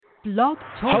Blog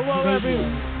Talk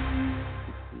Radio.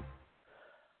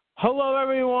 Hello,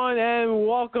 everyone, and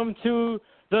welcome to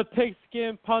the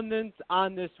Pigskin Pundits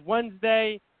on this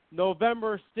Wednesday,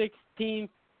 November 16th,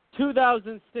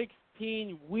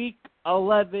 2016, Week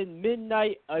 11,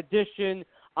 Midnight Edition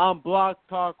on Blog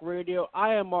Talk Radio.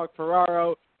 I am Mark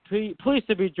Ferraro, pleased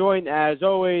to be joined, as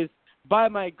always, by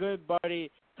my good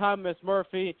buddy, Thomas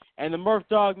Murphy, and the Murph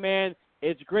Dog Man.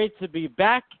 It's great to be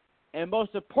back, and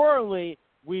most importantly,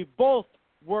 we both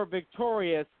were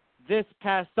victorious this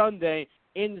past Sunday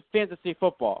in fantasy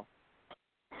football.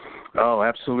 Oh,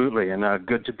 absolutely, and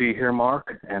good to be here,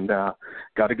 Mark, and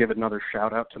got to give another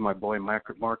shout-out to my boy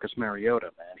Marcus Mariota,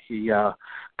 man. He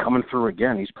coming through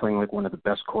again. He's playing like one of the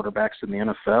best quarterbacks in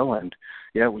the NFL, and,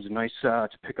 yeah, it was nice to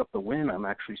pick up the win. I'm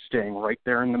actually staying right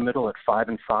there in the middle at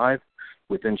 5-5,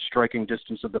 within striking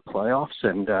distance of the playoffs,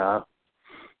 and,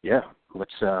 yeah,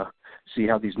 let's see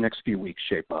how these next few weeks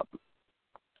shape up.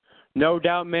 No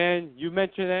doubt, man. You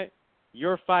mentioned it.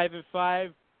 You're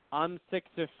 5-5. I'm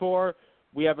 6-4.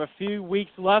 We have a few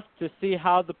weeks left to see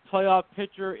how the playoff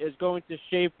picture is going to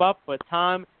shape up, but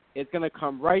Tom, it's going to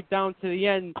come right down to the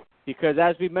end because,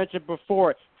 as we mentioned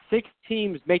before, 6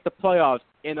 teams make the playoffs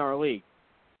in our league.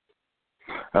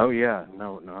 Oh yeah,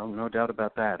 no doubt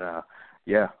about that.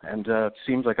 Yeah, and it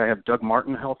seems like I have Doug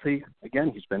Martin healthy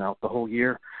again. He's been out the whole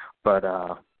year, but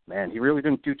man, he really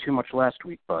didn't do too much last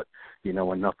week, but, you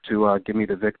know, enough to give me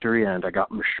the victory, and I got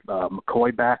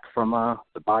McCoy back from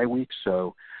the bye week,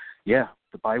 so, yeah,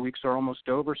 the bye weeks are almost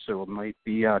over, so it might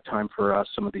be time for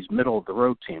some of these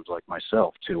middle-of-the-road teams like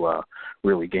myself to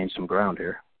really gain some ground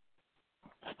here.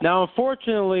 Now,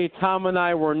 unfortunately, Tom and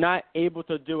I were not able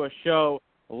to do a show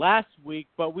last week,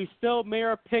 but we still made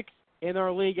our picks in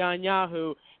our league on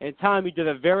Yahoo, and Tom, you did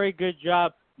a very good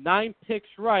job. 9 picks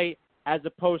right, as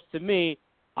opposed to me.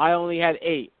 I only had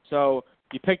 8, so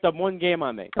you picked up 1 game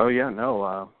on me. Oh, yeah,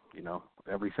 no, you know,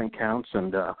 everything counts,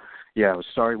 and, yeah, I was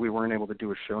sorry we weren't able to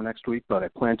do a show next week, but I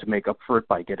plan to make up for it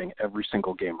by getting every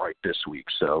single game right this week,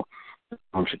 so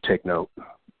I should take note.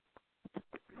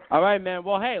 All right, man.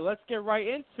 Well, hey, let's get right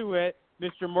into it.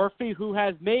 Mr. Murphy, who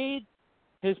has made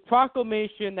his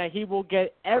proclamation that he will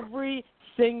get every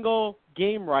single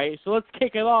game right. So let's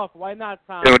kick it off. Why not,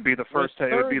 Tom? It would be the first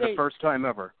time. It would be the first time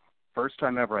ever. First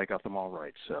time ever I got them all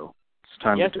right, so it's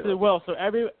time to do it. Yes, it will. So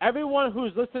everyone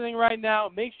who's listening right now,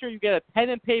 make sure you get a pen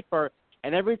and paper,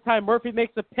 and every time Murphy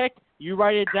makes a pick, you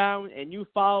write it down and you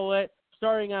follow it,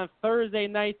 starting on Thursday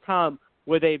night, Tom,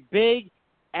 with a big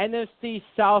NFC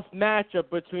South matchup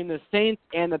between the Saints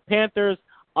and the Panthers.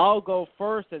 I'll go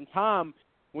first, and Tom,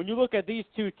 when you look at these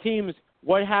two teams,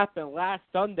 what happened last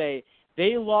Sunday,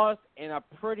 they lost in a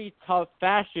pretty tough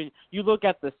fashion. You look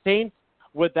at the Saints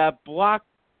with that blocked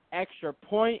extra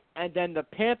point, and then the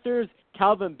Panthers,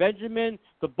 Calvin Benjamin,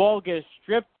 the ball gets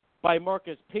stripped by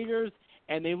Marcus Peters,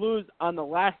 and they lose on the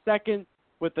last second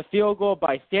with the field goal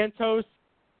by Santos.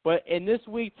 But in this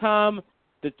week, Tom,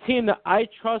 the team that I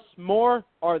trust more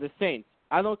are the Saints.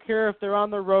 I don't care if they're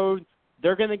on the road.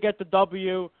 They're going to get the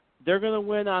W. They're going to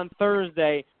win on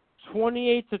Thursday,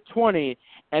 28-20.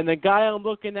 And the guy I'm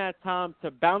looking at, Tom,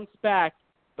 to bounce back,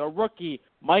 the rookie,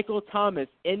 Michael Thomas,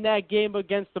 in that game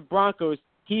against the Broncos,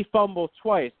 he fumbled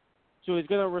twice. So he's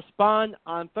going to respond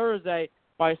on Thursday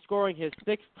by scoring his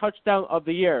 6th touchdown of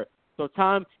the year. So,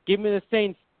 Tom, give me the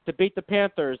Saints to beat the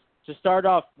Panthers to start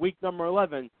off week number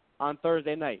 11 on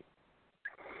Thursday night.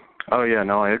 Oh, yeah,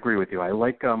 no, I agree with you. I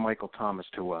like Michael Thomas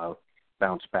to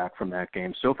bounce back from that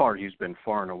game. So far, he's been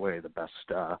far and away the best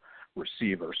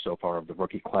receiver so far of the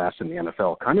rookie class in the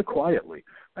NFL, kind of quietly.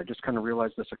 I just kind of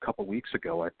realized this a couple weeks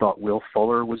ago. I thought Will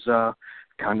Fuller was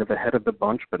kind of ahead of the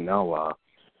bunch, but no,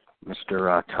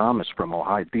 Mr. Thomas from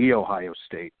Ohio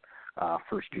State,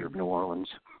 first year of New Orleans.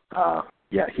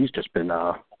 Yeah, he's just been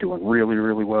doing really,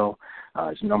 really well.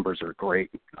 His numbers are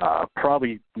great.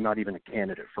 Probably not even a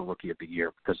candidate for Rookie of the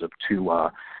Year because of 2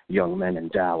 young men in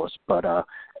Dallas. But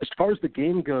as far as the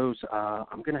game goes,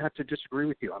 I'm going to have to disagree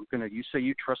with you. You say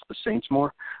you trust the Saints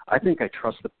more. I think I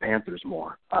trust the Panthers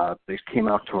more. They came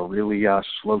out to a really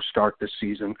slow start this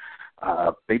season.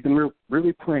 They've been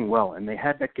really playing well, and they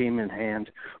had that game in hand.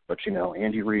 But, you know,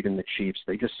 Andy Reid and the Chiefs,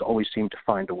 they just always seem to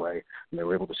find a way, and they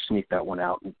were able to sneak that one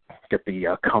out and get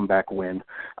the comeback win.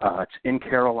 It's in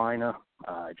Carolina.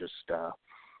 I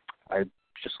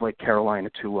just like Carolina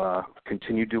to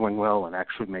continue doing well and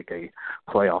actually make a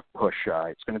playoff push.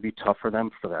 It's going to be tough for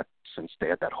them for that since they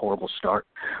had that horrible start.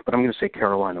 But I'm going to say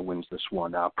Carolina wins this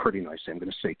one pretty nicely. I'm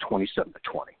going to say 27-20.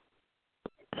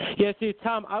 Yeah, see,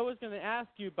 Tom, I was going to ask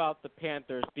you about the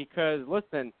Panthers because,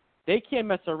 listen, they can't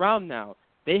mess around now.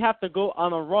 They have to go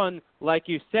on a run, like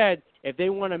you said, if they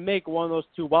want to make one of those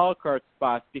 2 wild card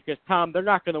spots, because, Tom, they're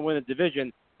not going to win the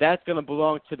division. That's going to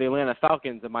belong to the Atlanta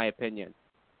Falcons, in my opinion.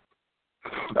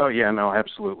 Oh, yeah, no,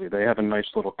 absolutely. They have a nice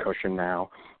little cushion now.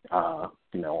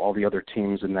 All the other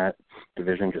teams in that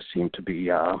division just seem to be,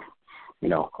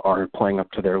 aren't playing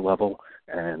up to their level.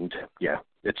 And, yeah,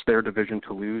 it's their division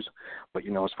to lose. But,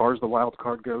 as far as the wild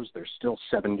card goes, there's still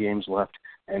 7 games left.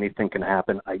 Anything can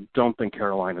happen. I don't think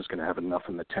Carolina's going to have enough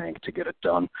in the tank to get it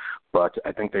done. But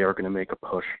I think they are going to make a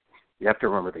push. You have to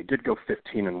remember, they did go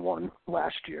 15-1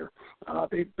 last year.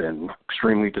 They've been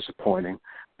extremely disappointing.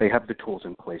 They have the tools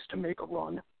in place to make a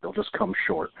run. They'll just come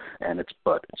short,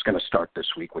 but it's going to start this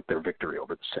week with their victory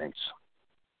over the Saints.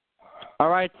 All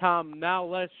right, Tom, now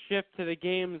let's shift to the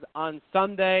games on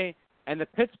Sunday. And the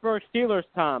Pittsburgh Steelers,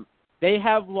 Tom, they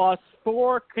have lost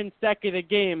 4 consecutive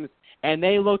games, and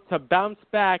they look to bounce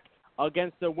back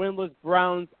against the winless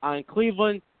Browns on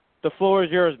Cleveland. The floor is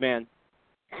yours, man.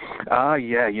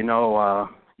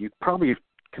 You probably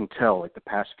can tell, the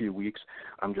past few weeks,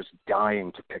 I'm just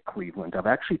dying to pick Cleveland. I've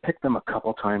actually picked them a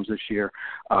couple times this year.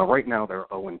 Right now, they're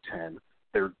 0-10.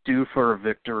 They're due for a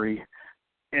victory.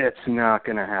 It's not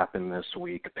going to happen this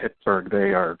week. Pittsburgh,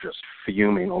 they are just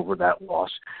fuming over that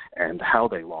loss and how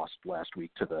they lost last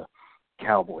week to the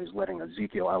Cowboys, letting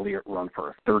Ezekiel Elliott run for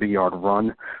a 30-yard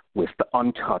run with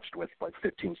untouched with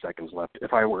 15 seconds left.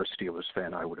 If I were a Steelers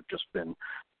fan, I would have just been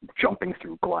jumping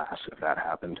through glass if that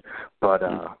happened. But,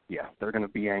 they're going to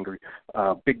be angry.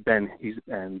 Big Ben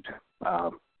and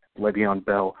Le'Veon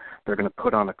Bell, they're going to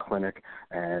put on a clinic.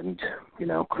 And,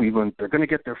 Cleveland, they're going to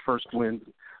get their first win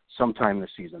sometime this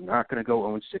season. They're not going to go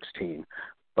 0-16.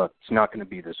 But it's not going to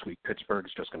be this week.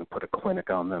 Pittsburgh's just going to put a clinic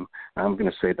on them. I'm going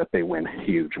to say that they win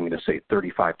huge. I'm going to say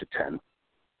 35-10.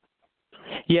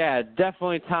 Yeah,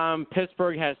 definitely, Tom.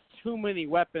 Pittsburgh has too many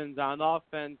weapons on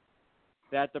offense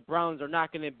that the Browns are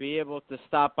not going to be able to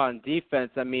stop on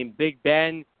defense. I mean, Big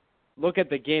Ben, look at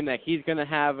the game that he's going to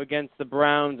have against the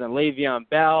Browns, and Le'Veon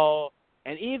Bell,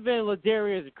 and even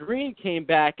Ladarius Green came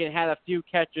back and had a few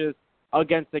catches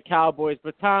against the Cowboys.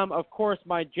 But, Tom, of course,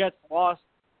 my Jets lost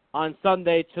on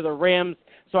Sunday to the Rams,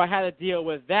 so I had to deal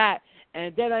with that.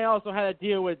 And then I also had to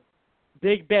deal with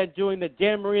Big Ben doing the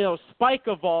Dan Marino spike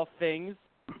of all things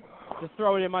to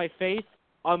throw it in my face.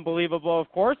 Unbelievable,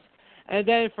 of course. And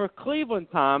then for Cleveland,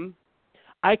 Tom,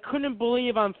 I couldn't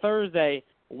believe on Thursday,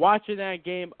 watching that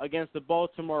game against the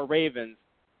Baltimore Ravens,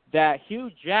 that Hugh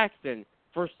Jackson,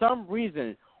 for some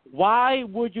reason, why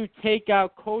would you take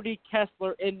out Cody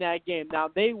Kessler in that game? Now,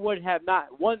 they would have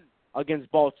not won against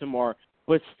Baltimore,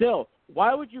 but still,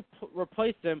 why would you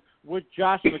replace him with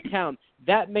Josh McCown?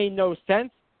 That made no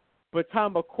sense. But,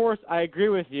 Tom, of course, I agree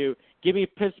with you. Give me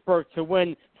Pittsburgh to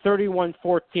win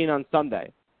 31-14 on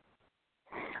Sunday.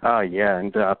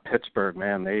 And Pittsburgh,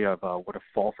 man, they have what a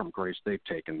fall from grace they've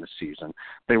taken this season.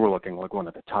 They were looking like one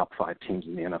of the top 5 teams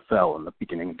in the NFL in the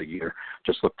beginning of the year.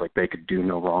 Just looked like they could do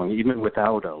no wrong, even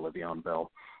without Le'Veon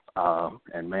Bell.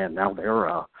 And, man, now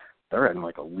they're in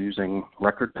a losing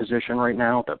record position right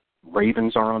now. The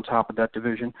Ravens are on top of that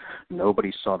division.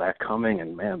 Nobody saw that coming,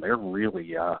 and, man, they're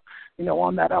really,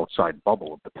 on that outside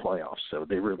bubble of the playoffs, so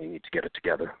they really need to get it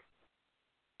together.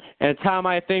 And, Tom,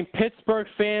 I think Pittsburgh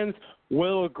fans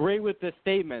will agree with this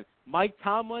statement. Mike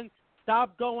Tomlin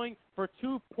stopped going for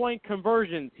 2-point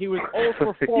conversions. He was 0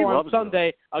 for 4 on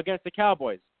Sunday against the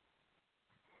Cowboys.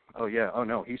 Oh, yeah. Oh,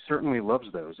 no, he certainly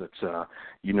loves those. It's,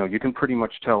 you can pretty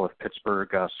much tell if Pittsburgh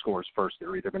scores first,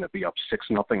 they're either going to be up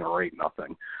 6-0 or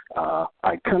 8-0.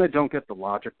 I kind of don't get the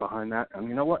logic behind that. And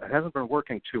you know what? It hasn't been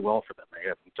working too well for them. They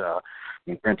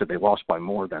haven't, granted, they lost by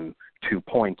more than 2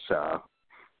 points,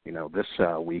 this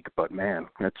week. But, man,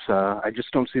 it's I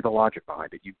just don't see the logic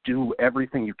behind it. You do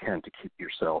everything you can to keep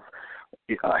yourself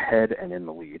ahead and in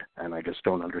the lead, and I just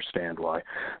don't understand why.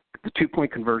 The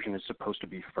 2-point conversion is supposed to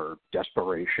be for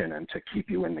desperation and to keep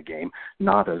you in the game,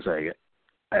 not as a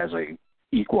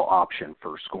equal option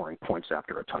for scoring points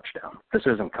after a touchdown. This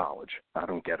isn't college. I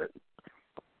don't get it.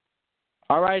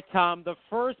 All right, Tom. The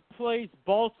first-place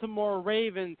Baltimore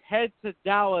Ravens head to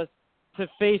Dallas to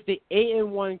face the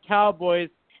 8-1 Cowboys.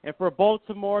 And for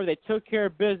Baltimore, they took care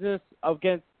of business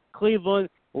against Cleveland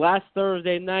last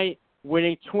Thursday night,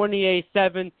 winning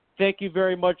 28-7. Thank you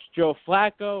very much, Joe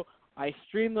Flacco. I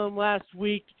streamed him last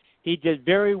week. He did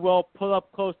very well, put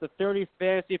up close to 30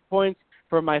 fantasy points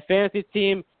for my fantasy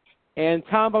team. And,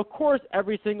 Tom, of course,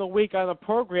 every single week on the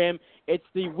program, it's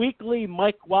the weekly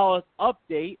Mike Wallace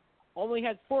update. Only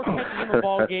had 4 catches in the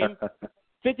ball game,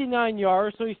 59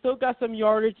 yards, so he still got some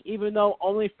yardage, even though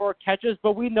only 4 catches.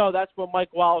 But we know that's what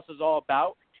Mike Wallace is all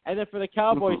about. And then for the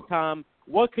Cowboys, Tom,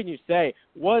 what can you say?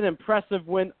 What an impressive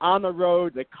win on the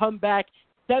road. The comeback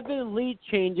 7 lead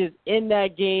changes in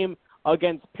that game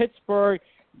against Pittsburgh.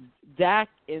 Dak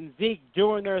and Zeke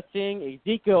doing their thing.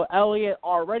 Ezekiel Elliott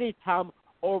already, Tom,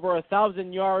 over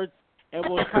 1,000 yards, and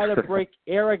will try to break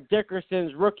Eric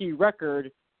Dickerson's rookie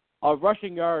record of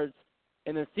rushing yards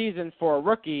in the season for a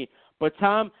rookie. But,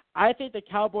 Tom, I think the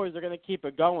Cowboys are going to keep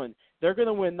it going. They're going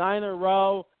to win 9 in a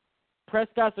row.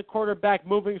 Prescott's the quarterback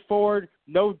moving forward.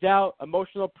 No doubt,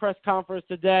 emotional press conference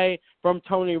today from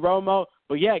Tony Romo.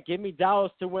 But, yeah, give me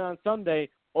Dallas to win on Sunday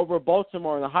over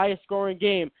Baltimore in the highest scoring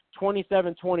game,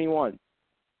 27-21.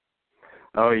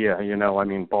 Oh, yeah.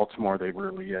 Baltimore,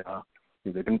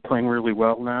 they've been playing really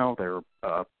well now. They're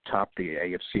top the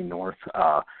AFC North.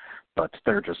 But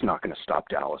they're just not going to stop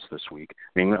Dallas this week.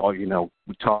 We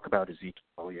talk about Ezekiel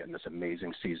Elliott and this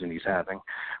amazing season he's having,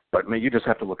 but you just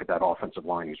have to look at that offensive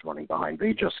line he's running behind.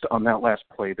 They just, on that last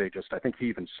play, I think he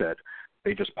even said,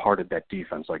 they just parted that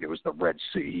defense like it was the Red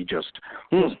Sea.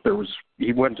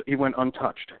 He went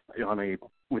untouched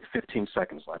with 15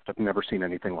 seconds left. I've never seen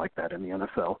anything like that in the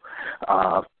NFL.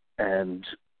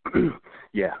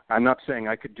 Yeah, I'm not saying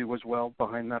I could do as well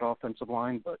behind that offensive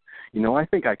line, but, I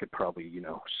think I could probably,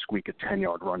 squeak a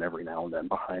 10-yard run every now and then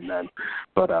behind them.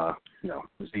 But,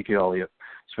 Ezekiel Elliott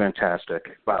is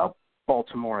fantastic.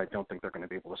 Baltimore, I don't think they're going to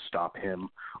be able to stop him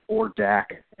or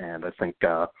Dak, and I think,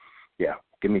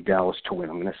 give me Dallas to win.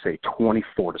 I'm going to say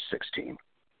 24-16.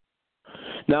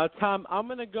 Now, Tom, I'm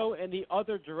going to go in the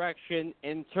other direction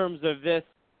in terms of this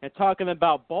and talking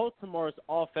about Baltimore's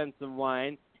offensive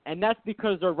line. And that's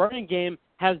because their running game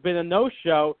has been a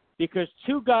no-show because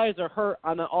 2 guys are hurt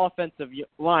on the offensive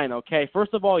line, okay?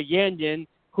 First of all, Yanyan,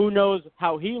 who knows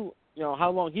how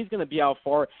long he's going to be out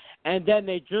for. And then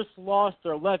they just lost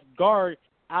their left guard,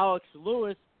 Alex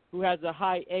Lewis, who has a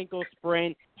high ankle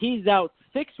sprain. He's out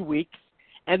 6 weeks.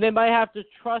 And they might have to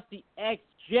trust the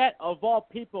ex-Jet of all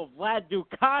people, Vlad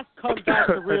Dukas, come back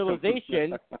to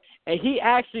realization. And he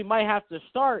actually might have to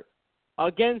start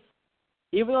against,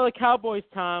 even though the Cowboys,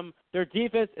 Tom, their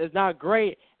defense is not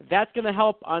great, that's going to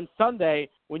help on Sunday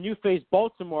when you face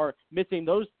Baltimore missing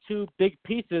those 2 big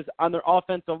pieces on their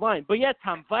offensive line. But, yeah,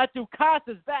 Tom, Vlad Dukas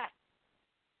is back.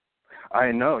 I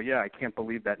know, yeah. I can't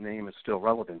believe that name is still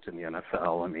relevant in the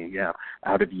NFL.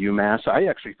 Out of UMass. I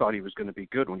actually thought he was going to be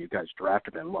good when you guys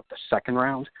drafted him, the second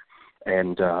round?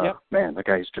 And, Man, the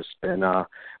guy's just been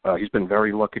he's been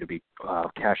very lucky to be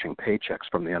cashing paychecks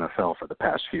from the NFL for the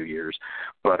past few years.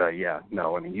 But,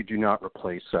 you do not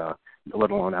replace,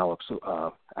 let alone Alex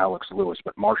Lewis,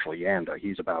 but Marshall Yanda.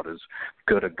 He's about as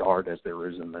good a guard as there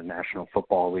is in the National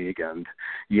Football League. And,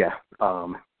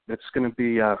 it's going to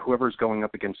be whoever's going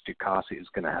up against Ducasi is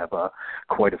going to have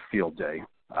quite a field day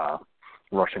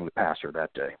rushing the passer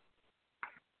that day.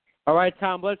 All right,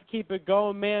 Tom, let's keep it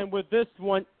going, man, with this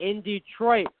one in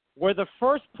Detroit, where the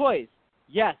first place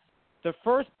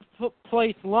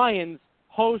Lions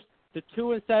host the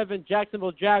 2-7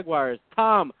 Jacksonville Jaguars.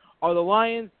 Tom, are the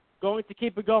Lions going to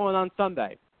keep it going on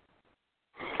Sunday?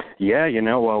 Yeah, we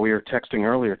were texting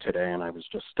earlier today, and I was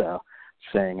just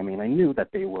saying, I knew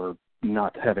that they were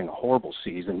not having a horrible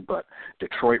season, but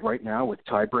Detroit right now with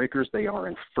tiebreakers, they are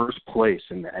in first place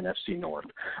in the NFC North.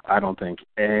 I don't think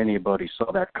anybody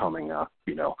saw that coming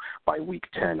by week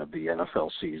 10 of the NFL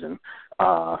season.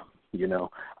 I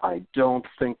don't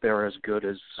think they're as good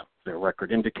as their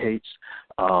record indicates.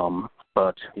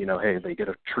 But, hey, they get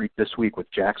a treat this week with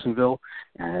Jacksonville,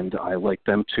 and I like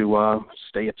them to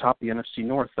stay atop the NFC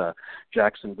North.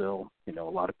 Jacksonville, a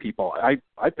lot of people,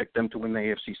 I picked them to win the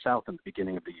AFC South in the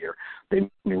beginning of the year. They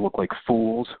may look like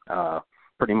fools,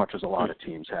 pretty much as a lot of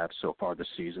teams have so far this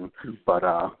season. But,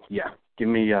 give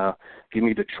me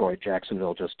Detroit.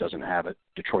 Jacksonville just doesn't have it.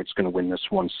 Detroit's going to win this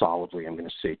one solidly. I'm going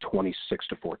to say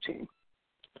 26-14.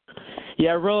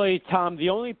 Yeah, really, Tom, the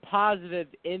only positive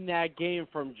in that game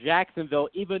from Jacksonville,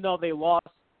 even though they lost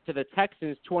to the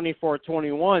Texans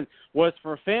 24-21, was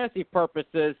for fantasy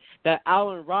purposes that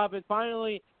Allen Robinson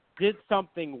finally did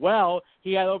something well.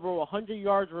 He had over 100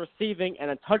 yards receiving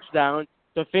and a touchdown.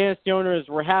 The fantasy owners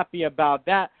were happy about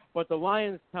that. But the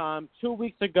Lions, Tom, 2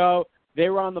 weeks ago, they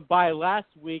were on the bye last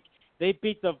week. They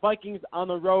beat the Vikings on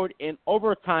the road in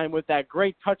overtime with that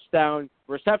great touchdown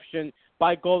reception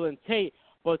by Golden Tate.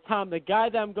 But, Tom, the guy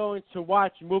that I'm going to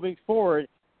watch moving forward,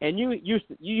 and you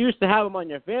used to have him on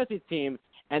your fantasy team,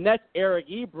 and that's Eric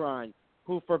Ebron,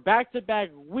 who for back-to-back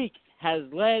weeks has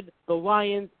led the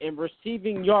Lions in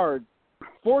receiving yards,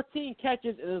 14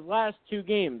 catches in his last 2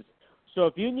 games. So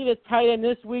if you need a tight end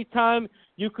this week, Tom,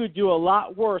 you could do a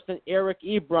lot worse than Eric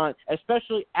Ebron,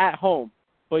 especially at home.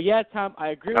 But, yeah, Tom, I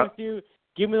agree with you.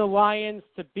 Give me the Lions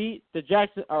to beat the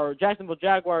Jacksonville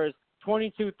Jaguars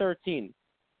 22-13.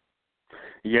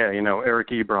 Yeah, Eric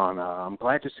Ebron, I'm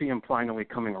glad to see him finally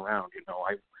coming around.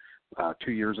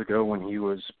 2 years ago when he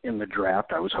was in the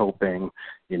draft, I was hoping,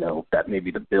 that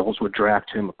maybe the Bills would draft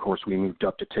him. Of course, we moved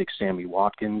up to take Sammy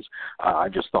Watkins. I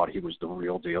just thought he was the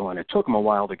real deal, and it took him a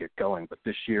while to get going. But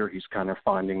this year he's kind of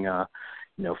finding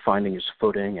his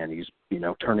footing, and he's,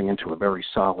 turning into a very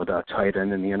solid tight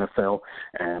end in the NFL.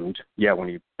 And, yeah, when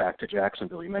you back to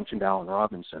Jacksonville, you mentioned Allen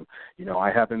Robinson.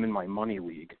 I have him in my money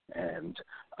league, and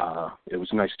it was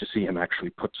nice to see him actually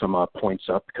put some points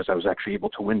up because I was actually able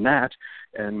to win that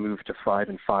and move to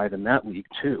 5-5 in that league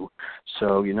too.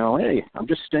 So, hey, I'm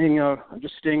just staying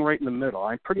right in the middle.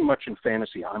 I'm pretty much in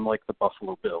fantasy. I'm like the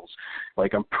Buffalo Bills.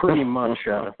 Like I'm pretty much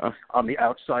on the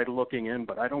outside looking in,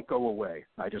 but I don't go away.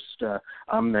 I just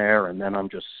I'm there, and then I'm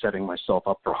just setting myself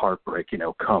up for heartbreak,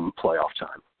 come playoff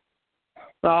time.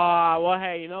 Well,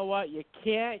 hey, you know what? You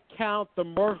can't count the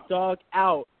Murph Dog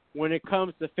out when it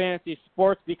comes to fantasy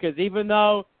sports because even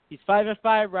though he's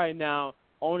 5-5 right now,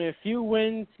 only a few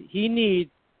wins he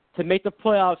needs to make the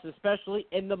playoffs, especially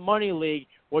in the money league,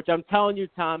 which I'm telling you,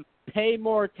 Tom, pay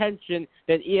more attention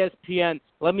than ESPN.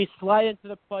 Let me slide into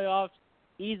the playoffs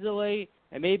easily,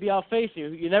 and maybe I'll face you.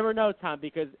 You never know, Tom,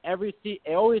 because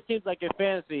it always seems like in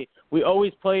fantasy we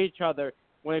always play each other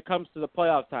when it comes to the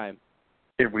playoff time.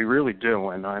 We really do,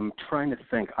 and I'm trying to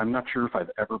think. I'm not sure if I've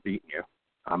ever beaten you.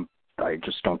 I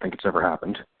just don't think it's ever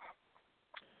happened.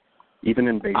 Even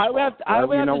in baseball. I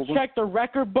would have to check the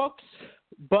record books,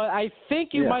 but I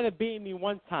think you might have beaten me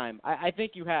one time. I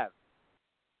think you have.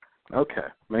 Okay,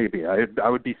 maybe. I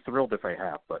would be thrilled if I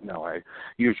have, but no, I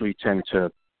usually tend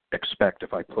to expect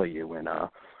if I play you in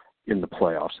the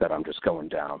playoffs that I'm just going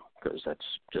down because that's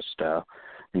just,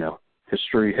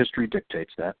 history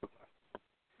dictates that.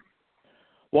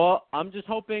 Well, I'm just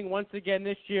hoping once again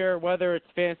this year, whether it's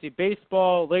fantasy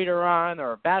baseball later on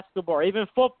or basketball or even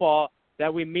football,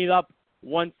 that we meet up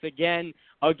once again.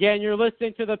 Again, you're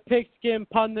listening to the Pigskin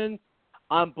Pundits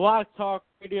on Blog Talk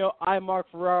Radio. I'm Mark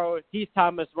Ferraro. He's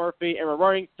Thomas Murphy, and we're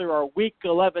running through our Week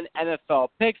 11 NFL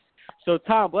picks. So,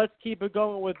 Tom, let's keep it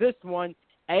going with this one.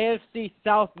 AFC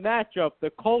South matchup.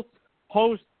 The Colts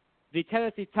host the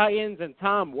Tennessee Titans. And,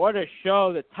 Tom, what a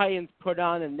show the Titans put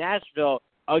on in Nashville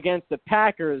against the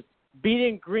Packers,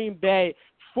 beating Green Bay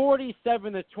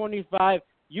 47-25.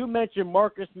 You mentioned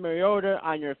Marcus Mariota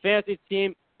on your fantasy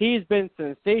team. He's been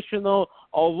sensational,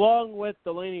 along with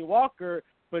Delaney Walker.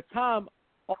 But, Tom,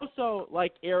 also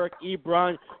like Eric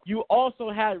Ebron, you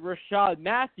also had Rashad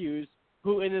Matthews,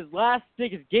 who in his last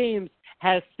 6 games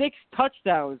has 6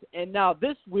 touchdowns. And now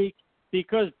this week,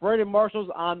 because Brandon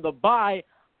Marshall's on the bye,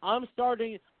 I'm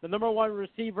starting the number 1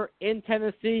 receiver in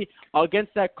Tennessee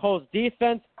against that Colts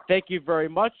defense. Thank you very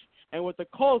much. And with the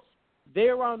Colts, they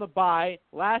were on the bye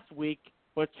last week,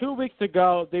 but 2 weeks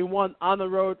ago they won on the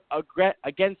road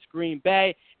against Green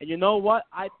Bay. And you know what?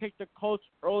 I picked the Colts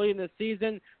early in the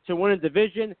season to win a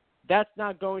division. That's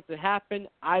not going to happen.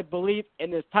 I believe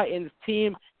in this Titans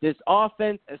team, this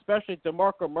offense, especially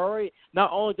DeMarco Murray.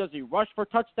 Not only does he rush for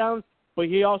touchdowns, but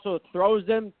he also throws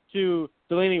them to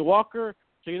Delaney Walker.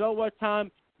 So you know what,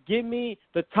 Tom? Give me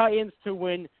the Titans to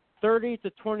win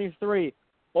 30-23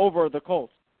 over the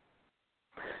Colts.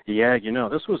 Yeah,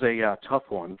 this was a tough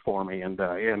one for me. And,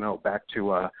 back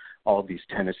to all these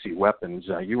Tennessee weapons,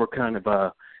 you were kind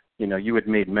of, you had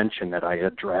made mention that I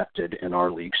had drafted in our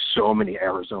league so many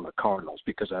Arizona Cardinals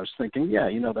because I was thinking,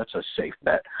 that's a safe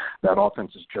bet. That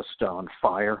offense is just on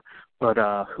fire. But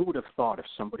who would have thought if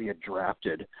somebody had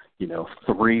drafted,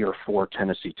 3 or 4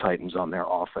 Tennessee Titans on their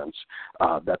offense,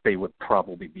 that they would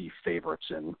probably be favorites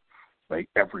in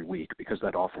every week because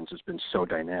that offense has been so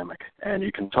dynamic. And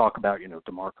you can talk about,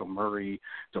 DeMarco Murray,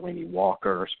 Delaney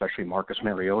Walker, especially Marcus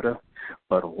Mariota,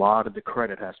 but a lot of the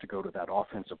credit has to go to that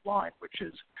offensive line, which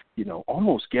is,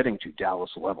 almost getting to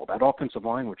Dallas level. That offensive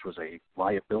line, which was a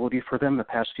liability for them the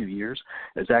past few years,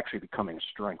 is actually becoming a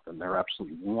strength, and they're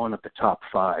absolutely one of the top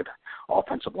 5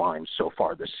 offensive lines so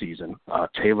far this season.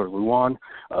 Taylor Lewan,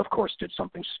 of course, did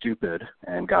something stupid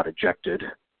and got ejected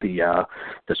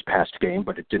this past game,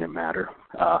 but it didn't matter.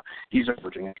 He's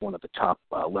averaging one of the top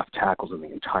left tackles in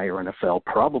the entire NFL,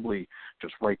 probably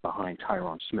just right behind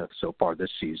Tyron Smith so far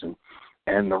this season.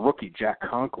 And the rookie Jack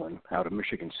Conklin out of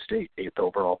Michigan State, 8th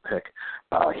overall pick,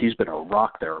 he's been a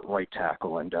rock there at right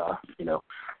tackle. And, a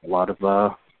lot of,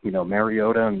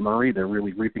 Mariota and Murray, they're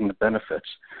really reaping the benefits.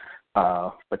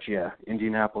 But, yeah,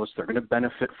 Indianapolis, they're going to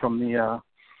benefit from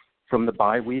the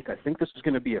bye week. I think this is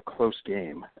going to be a close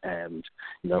game. And,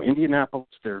 Indianapolis,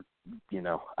 they're,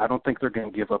 I don't think they're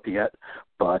going to give up yet.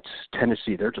 But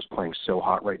Tennessee, they're just playing so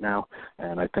hot right now.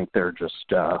 And I think they're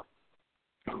just,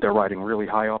 They're riding really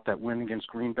high off that win against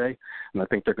Green Bay, and I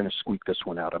think they're going to squeak this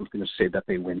one out. I'm going to say that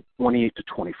they win 28-24.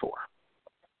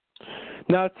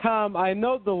 Now, Tom, I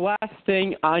know the last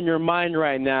thing on your mind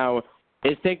right now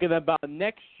is thinking about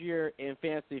next year in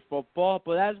fantasy football,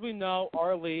 but as we know,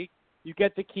 our league, you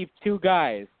get to keep 2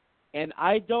 guys. And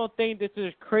I don't think this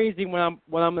is crazy what I'm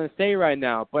going to say right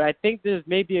now, but I think there's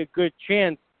maybe a good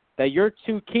chance that your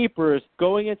 2 keepers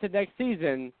going into next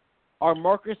season are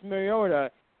Marcus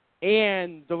Mariota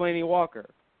and Delanie Walker.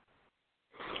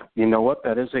 You know what?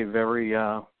 That is a very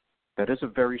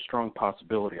strong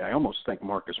possibility. I almost think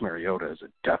Marcus Mariota is a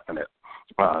definite,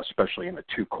 especially in a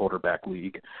 2-quarterback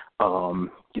league.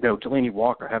 Delanie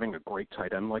Walker, having a great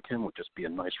tight end like him would just be a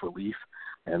nice relief,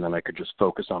 and then I could just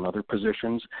focus on other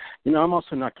positions. I'm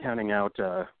also not counting out,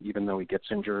 even though he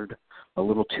gets injured a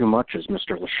little too much, is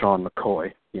Mr. LaShawn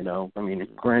McCoy.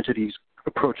 Granted, he's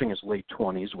approaching his late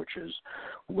 20s, which is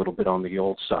a little bit on the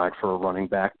old side for a running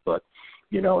back, but,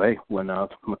 hey, when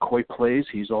McCoy plays,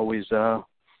 he's always a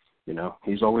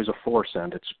force,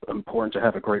 and it's important to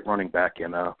have a great running back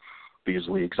in these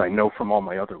leagues. I know from all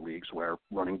my other leagues where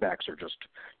running backs are just,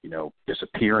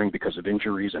 disappearing because of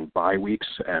injuries and bye weeks,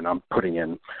 and I'm putting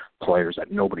in players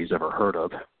that nobody's ever heard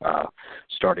of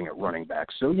starting at running back.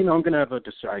 So, I'm going to have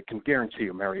I can guarantee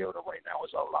you Mariota right now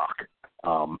is a lock.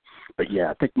 But,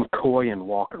 yeah, I think McCoy and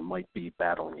Walker might be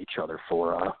battling each other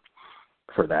for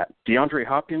that. DeAndre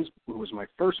Hopkins, who was my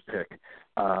first pick,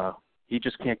 he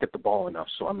just can't get the ball enough,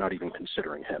 so I'm not even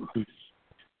considering him.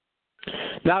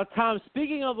 Now, Tom,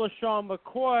 speaking of LaShawn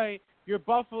McCoy, your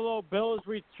Buffalo Bills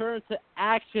return to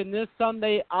action this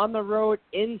Sunday on the road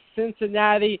in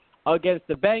Cincinnati against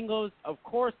the Bengals. Of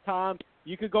course, Tom,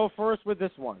 you could go first with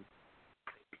this one.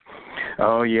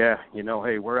 Oh, yeah.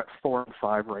 Hey, we're at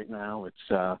 4-5 right now.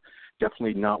 It's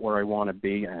definitely not where I want to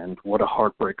be, and what a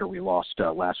heartbreaker we lost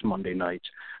last Monday night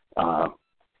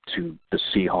to the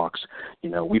Seahawks.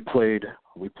 We played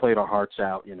our hearts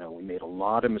out. We made a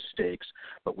lot of mistakes,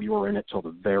 but we were in it till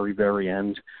the very, very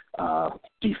end.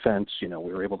 Defense, we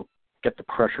were able to get the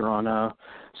pressure on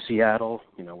Seattle.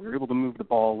 We were able to move the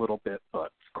ball a little bit,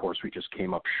 but of course we just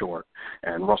came up short.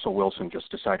 And Russell Wilson just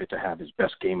decided to have his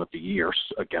best game of the year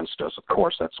against us. Of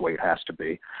course, that's the way it has to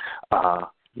be.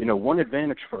 One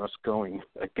advantage for us going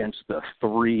against the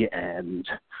 3-6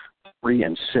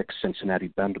 Cincinnati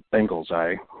Bengals,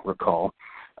 I recall,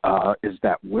 is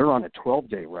that we're on a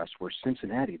 12-day rest, where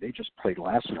Cincinnati, they just played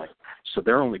last night, so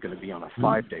they're only going to be on a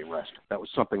 5-day rest. That was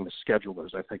something the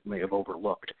schedulers, I think, may have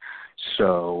overlooked.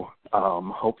 So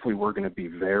hopefully we're going to be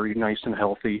very nice and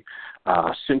healthy.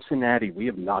 Cincinnati, we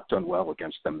have not done well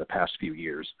against them the past few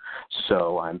years,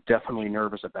 so I'm definitely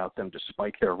nervous about them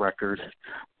despite their record,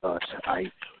 but I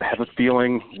have a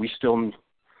feeling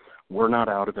we're not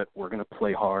out of it. We're going to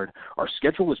play hard. Our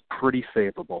schedule is pretty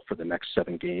favorable for the next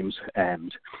 7 games.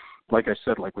 And like I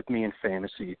said, like with me in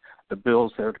fantasy, the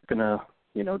Bills, they're not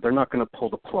going to pull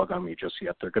the plug on me just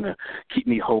yet. They're going to keep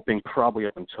me hoping probably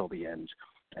up until the end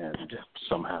and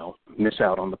somehow miss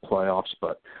out on the playoffs.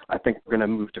 But I think we're going to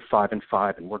move to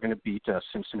 5-5, and we're going to beat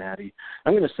Cincinnati.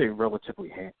 I'm going to say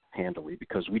relatively handily,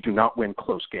 because we do not win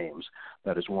close games.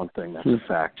 That is one thing that's a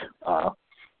fact.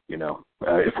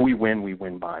 If we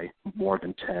win by more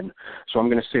than 10. So I'm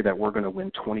going to say that we're going to win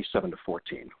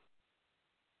 27-14.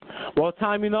 Well,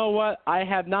 Tom, you know what? I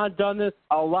have not done this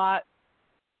a lot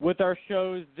with our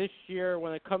shows this year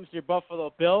when it comes to your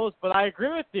Buffalo Bills, but I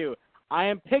agree with you. I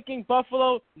am picking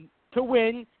Buffalo to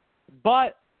win,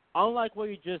 but unlike what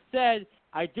you just said,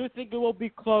 I do think it will be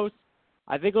close.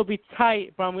 I think it will be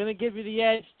tight, but I'm going to give you the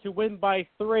edge to win by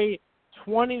 3.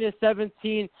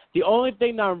 20-17. The only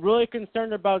thing that I'm really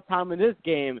concerned about, Tom, in this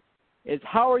game is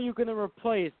how are you going to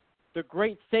replace the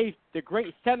great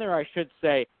center, I should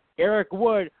say, Eric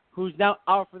Wood, who's now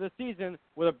out for the season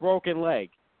with a broken leg.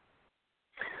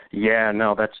 Yeah,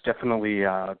 no, that's definitely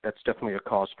a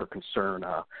cause for concern.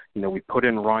 We put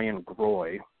in Ryan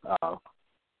Groy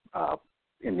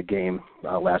in the game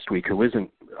last week, who isn't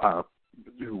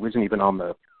even on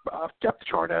the depth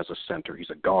chart as a center. He's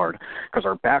a guard, because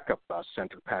our backup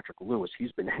center, Patrick Lewis,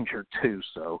 he's been injured too.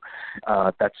 So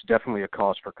that's definitely a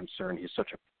cause for concern. He's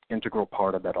such an integral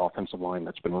part of that offensive line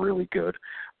that's been really good.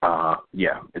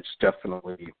 It's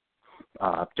definitely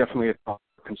a cause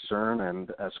for concern.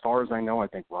 And as far as I know, I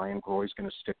think Ryan Groy is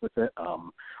going to stick with it.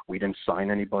 We didn't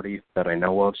sign anybody that I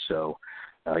know of. So,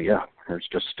 there's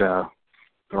just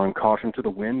throwing caution to the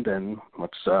wind, and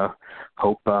let's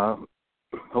hope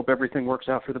everything works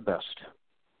out for the best.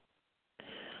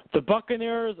 The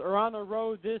Buccaneers are on the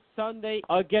road this Sunday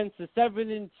against the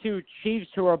 7-2 Chiefs,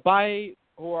 who are by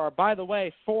the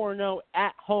way 4-0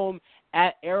 at home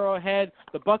at Arrowhead.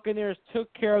 The Buccaneers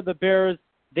took care of the Bears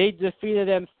They defeated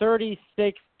them 36-10.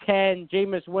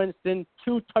 Jameis Winston,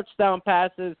 2 touchdown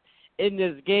passes in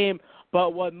this game.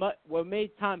 But what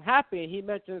made Tom happy, and he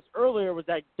mentioned this earlier, was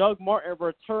that Doug Martin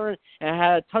returned and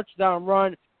had a touchdown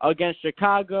run against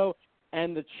Chicago.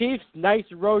 And the Chiefs, nice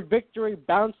road victory,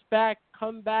 bounce back,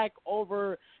 come back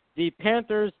over the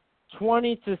Panthers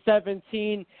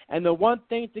 20-17. And the one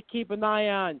thing to keep an eye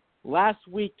on, last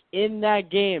week in that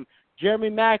game, Jeremy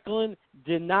Maclin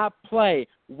did not play,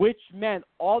 which meant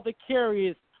all the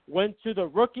carries went to the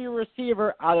rookie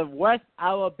receiver out of West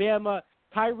Alabama,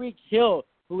 Tyreek Hill,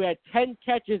 who had 10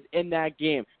 catches in that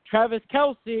game. Travis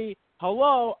Kelce,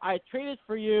 hello, I traded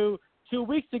for you 2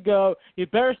 weeks ago. You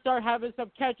better start having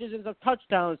some catches and some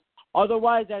touchdowns.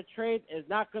 Otherwise, that trade is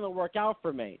not going to work out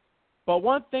for me. But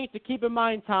one thing to keep in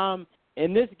mind, Tom,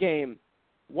 in this game,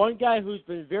 one guy who's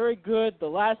been very good the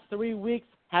last 3 weeks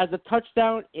has a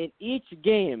touchdown in each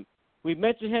game. We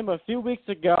mentioned him a few weeks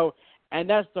ago, and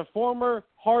that's the former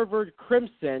Harvard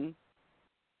Crimson,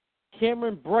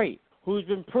 Cameron Brate, who's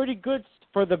been pretty good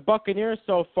for the Buccaneers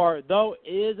so far, though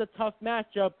it is a tough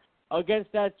matchup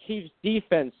against that Chiefs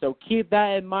defense. So keep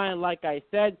that in mind, like I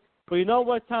said. But you know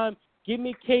what, Tom? Give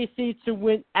me KC to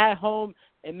win at home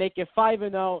and make it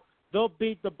 5-0. They'll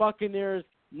beat the Buccaneers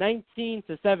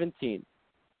 19-17.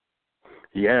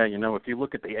 Yeah, if you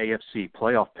look at the AFC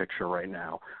playoff picture right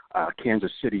now,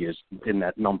 Kansas City is in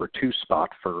that number 2 spot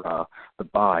for the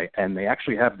bye, and they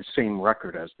actually have the same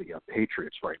record as the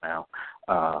Patriots right now.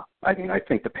 I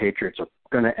think the Patriots are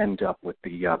going to end up with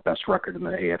the best record in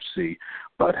the AFC,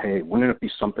 but hey, wouldn't it be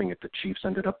something if the Chiefs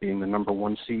ended up being the number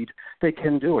 1 seed? They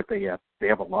can do it. They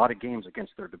have a lot of games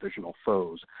against their divisional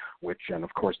foes, and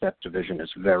of course that division is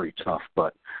very tough,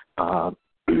 but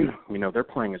they're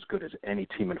playing as good as any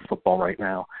team in football right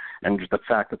now, and just the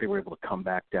fact that they were able to come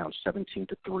back down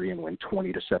 17-3 and win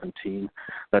 20-17,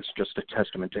 that's just a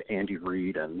testament to Andy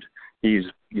Reid, and he's,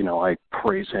 I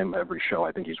praise him every show.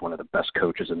 I think he's one of the best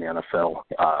coaches in the NFL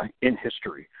in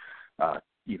history.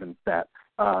 Even that,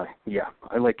 I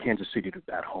like Kansas City to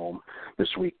at home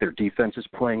this week. Their defense is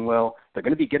playing well. They're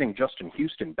going to be getting Justin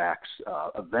Houston back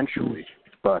eventually.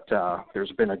 But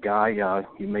there's been a guy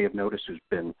you may have noticed who's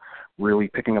been really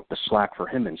picking up the slack for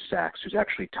him in sacks, who's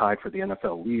actually tied for the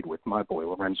NFL lead with my boy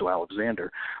Lorenzo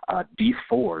Alexander, D.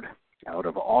 Ford out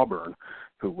of Auburn,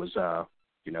 who was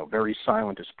very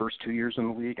silent his first 2 years in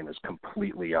the league and has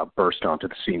completely burst onto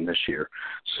the scene this year.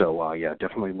 So,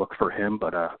 definitely look for him.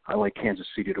 But I like Kansas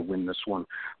City to win this one.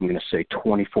 I'm going to say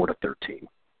 24-13.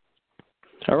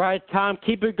 All right, Tom,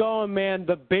 keep it going, man.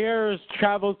 The Bears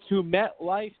travel to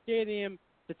MetLife Stadium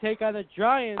to take on the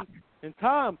Giants. And,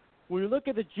 Tom, when you look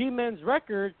at the G-Men's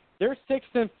record, they're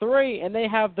 6-3, and they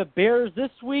have the Bears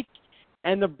this week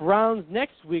and the Browns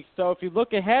next week. So if you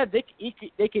look ahead, they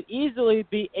could easily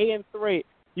be 8-3.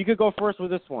 You could go first with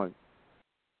this one.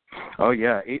 Oh,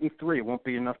 yeah, 8-3. It won't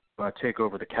be enough to take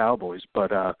over the Cowboys,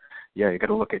 but you got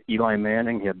to look at Eli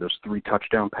Manning. He had those 3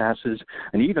 touchdown passes,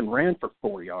 and he even ran for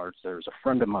 4 yards. There's a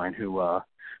friend of mine who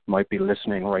might be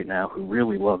listening right now who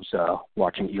really loves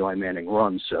watching Eli Manning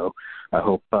run, so I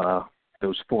hope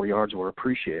those 4 yards were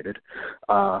appreciated.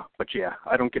 But, yeah,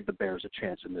 I don't give the Bears a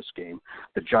chance in this game.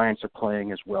 The Giants are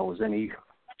playing as well as any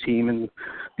team in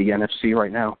the NFC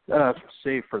right now,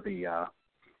 save for the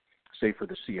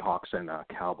Seahawks and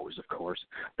Cowboys, of course.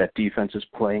 That defense is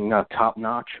playing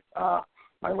top-notch.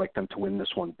 I like them to win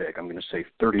this one big. I'm going to say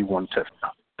 31-9.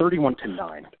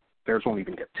 Bears won't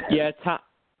even get 10.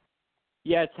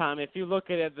 Yeah, Tom, if you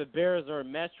look at it, the Bears are a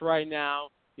mess right now.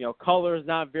 Color's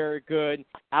not very good.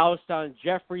 Alshon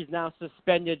Jeffrey's now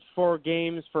suspended 4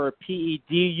 games for PED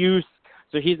use,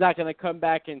 so he's not going to come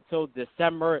back until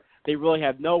December. They really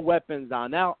have no weapons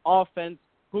on that offense.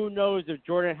 Who knows if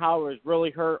Jordan Howard is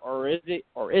really hurt or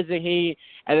isn't he?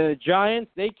 And then the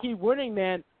Giants, they keep winning,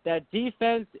 man. That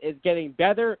defense is getting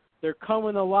better. They're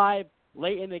coming alive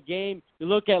late in the game. You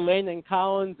look at Landon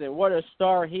Collins and what a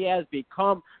star he has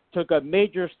become. Took a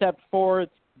major step forward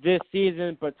this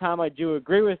season. But, Tom, I do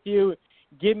agree with you.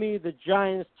 Give me the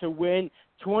Giants to win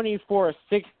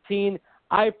 24-16.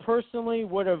 I personally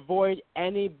would avoid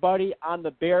anybody on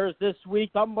the Bears this week.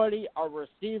 Somebody, a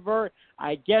receiver,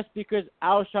 I guess because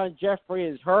Alshon Jeffrey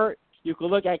is hurt. You could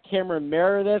look at Cameron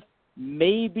Meredith,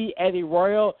 maybe Eddie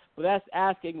Royal, but that's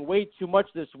asking way too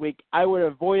much this week. I would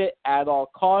avoid it at all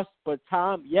costs. But,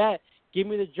 Tom, give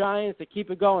me the Giants to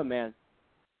keep it going, man.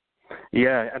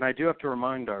 Yeah, and I do have to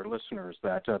remind our listeners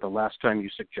that the last time you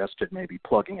suggested maybe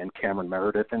plugging in Cameron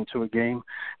Meredith into a game,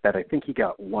 that I think he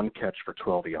got 1 catch for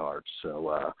 12 yards.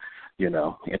 So,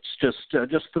 it's just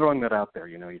throwing that out there.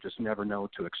 You just never know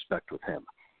what to expect with him.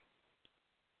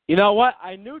 You know what?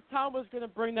 I knew Tom was going to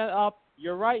bring that up.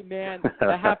 You're right, man.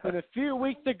 That happened a few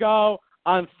weeks ago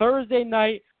on Thursday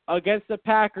night against the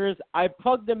Packers. I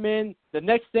plugged him in. The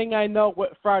next thing I know,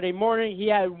 Friday morning, he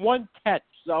had one catch.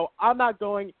 So I'm not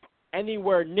going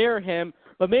anywhere near him.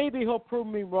 But maybe he'll prove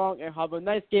me wrong and have a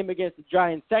nice game against the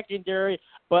Giants secondary,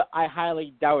 but I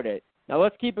highly doubt it. Now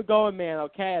let's keep it going, man,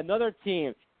 okay? Another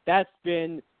team that's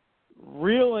been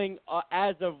reeling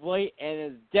as of late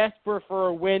and is desperate for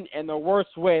a win in the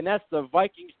worst way, and that's the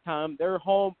Vikings, Tom. They're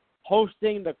home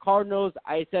hosting the Cardinals.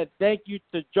 I said thank you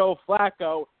to Joe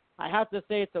Flacco. I have to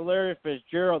say it's Larry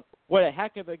Fitzgerald. What a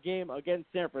heck of a game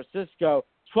against San Francisco.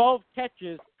 12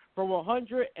 catches for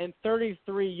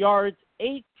 133 yards,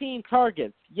 18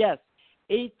 targets. Yes,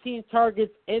 18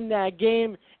 targets in that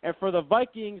game. And for the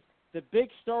Vikings, the big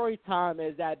story, Tom,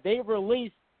 is that they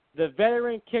released the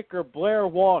veteran kicker Blair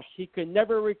Walsh. He could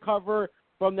never recover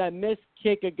from that missed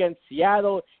kick against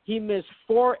Seattle. He missed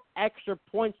 4 extra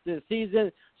points this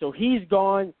season, so he's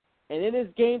gone. And in this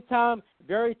game, Tom,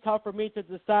 very tough for me to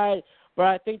decide, but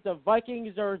I think the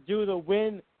Vikings are due to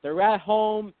win. They're at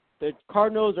home. The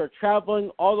Cardinals are traveling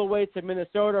all the way to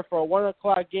Minnesota for a 1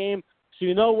 o'clock game. So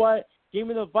you know what? Give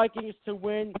me the Vikings to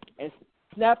win and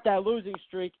snap that losing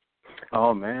streak.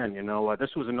 Oh, man,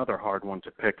 this was another hard one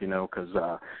to pick, because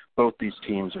both these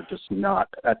teams are just not,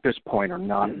 at this point, are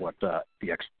not what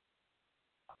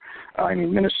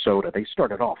Minnesota, they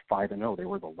started off 5-0. They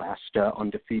were the last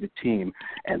undefeated team,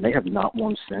 and they have not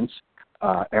won since.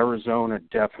 Arizona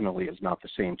definitely is not the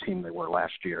same team they were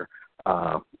last year.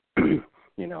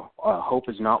 Hope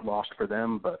is not lost for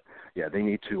them, but, yeah, they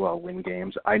need to win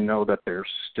games. I know that they're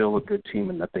still a good team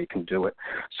and that they can do it.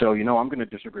 So, I'm going to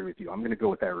disagree with you. I'm going to go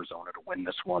with Arizona to win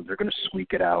this one. They're going to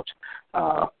squeak it out,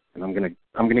 and I'm going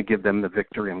to give them the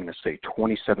victory. I'm going to say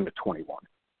 27-21.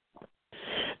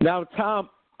 Now, Tom,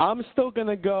 I'm still going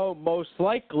to go most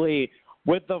likely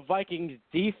with the Vikings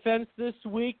defense this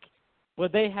week,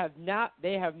 but they have not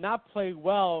played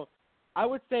well. I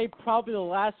would say probably the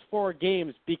last 4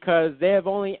 games because they have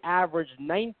only averaged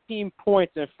 19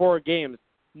 points in 4 games,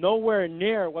 nowhere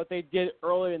near what they did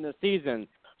earlier in the season.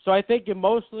 So I think in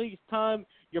most leagues' time,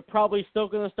 you're probably still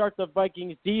going to start the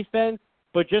Vikings defense,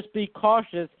 but just be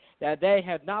cautious that they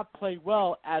have not played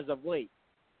well as of late.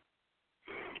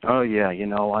 Oh, yeah,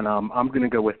 and I'm going to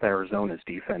go with Arizona's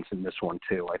defense in this one,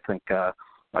 too. I think I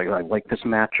like this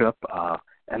matchup.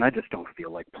 And I just don't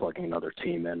feel like plugging another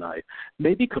team in. I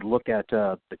maybe could look at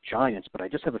the Giants, but I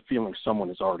just have a feeling someone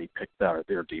has already picked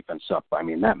their defense up. I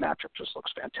mean, that matchup just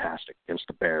looks fantastic against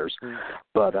the Bears.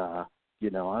 But I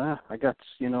got,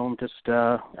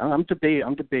 I'm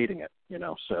debating it.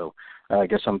 So I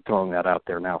guess I'm throwing that out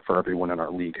there now for everyone in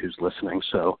our league who's listening.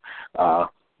 So, and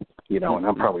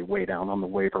I'm probably way down on the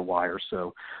waiver wire.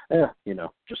 So,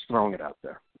 just throwing it out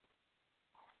there.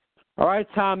 All right,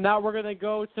 Tom, now we're going to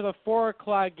go to the 4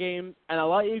 o'clock game, and I'll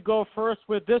let you go first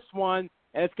with this one,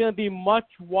 and it's going to be much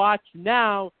watched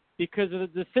now because of the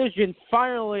decision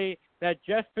finally that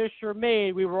Jeff Fisher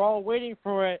made. We were all waiting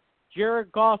for it.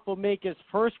 Jared Goff will make his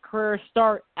first career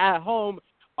start at home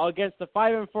against the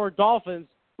 5-4 Dolphins.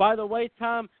 By the way,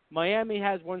 Tom, Miami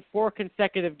has won 4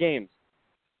 consecutive games.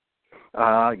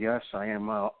 Yes, I am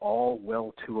all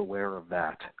well too aware of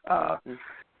that. I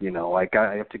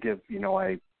have to give,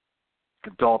 the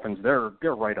Dolphins, they're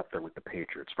right up there with the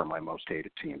Patriots for my most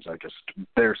hated teams.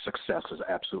 Their success is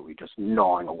absolutely just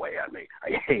gnawing away at me.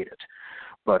 I hate it.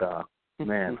 But,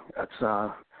 man, that's,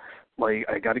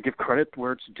 I got to give credit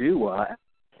where it's due.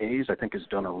 Hayes, I think, has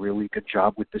done a really good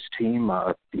job with this team.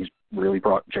 He's really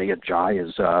brought Jay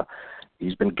Ajayi.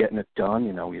 He's been getting it done.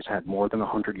 He's had more than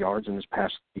 100 yards in his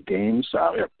past 3 games,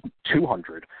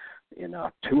 200 in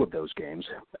 2 of those games.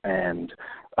 And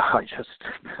I just,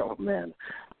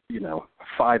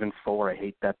 5-4. I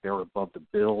hate that they're above the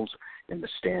Bills in the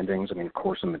standings. I mean, of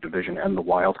course, in the division and the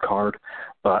wild card.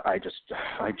 But I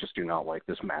just do not like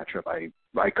this matchup.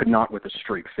 I could not, with a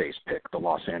straight face, pick the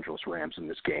Los Angeles Rams in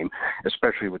this game,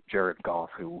 especially with Jared Goff,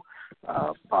 who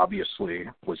obviously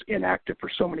was inactive for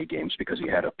so many games because he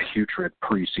had a putrid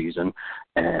preseason.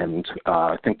 And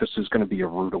I think this is going to be a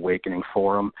rude awakening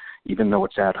for him, even though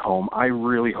it's at home. I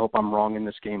really hope I'm wrong in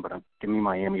this game, but give me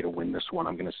Miami to win this one.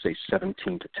 I'm going to say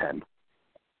 17-10.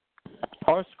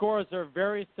 Our scores are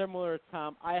very similar,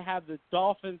 Tom. I have the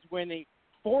Dolphins winning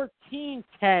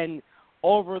 14-10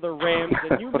 over the Rams.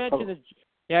 And you mentioned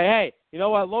you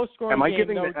know what? Low scoring Am I game,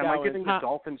 giving no the doubt. Am I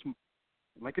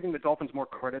giving the Dolphins more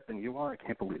credit than you are? I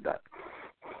can't believe that.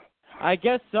 I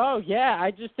guess so, yeah.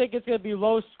 I just think it's going to be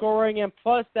low scoring, and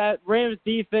plus that Rams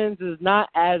defense is not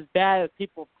as bad as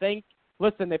people think.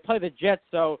 Listen, they play the Jets,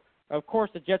 so Of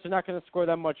course, the Jets are not going to score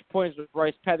that much points with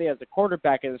Bryce Petty as a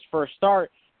quarterback in his first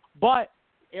start. But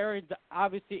Aaron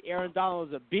Donald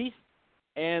is a beast.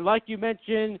 And like you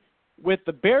mentioned with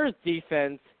the Bears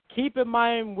defense, keep in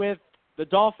mind with the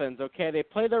Dolphins, okay? They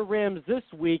play the Rams this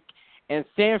week and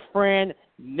San Fran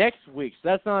next week. So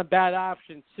that's not a bad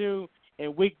option, too,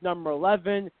 in week number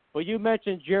 11. But you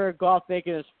mentioned Jared Goff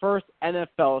making his first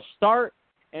NFL start.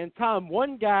 And, Tom,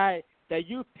 one guy that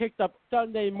you picked up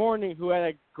Sunday morning who had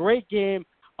a great game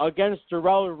against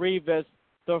Darrell Revis,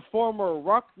 the former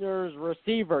Rutgers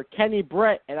receiver, Kenny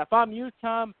Brett. And if I'm you,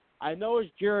 Tom, I know it's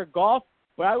Jared Goff,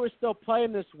 but I would still play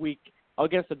him this week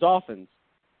against the Dolphins.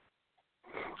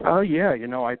 Yeah,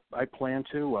 I plan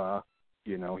to.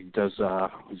 He does.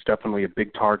 He's definitely a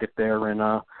big target there in,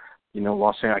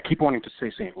 Los Angeles. I keep wanting to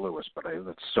say St. Louis, but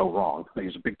that's so wrong.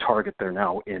 He's a big target there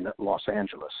now in Los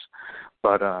Angeles.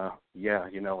 But, yeah,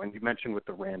 and you mentioned with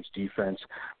the Rams defense,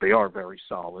 they are very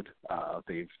solid.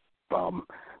 They've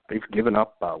given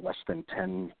up less than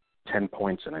 10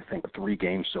 points in, I think, 3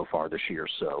 games so far this year.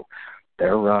 So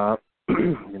they're,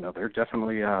 they're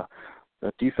definitely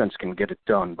the defense can get it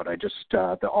done. But I just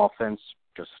the offense,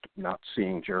 just not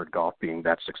seeing Jared Goff being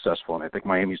that successful. And I think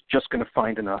Miami's just going to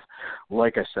find enough.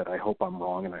 Like I said, I hope I'm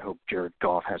wrong, and I hope Jared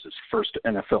Goff has his first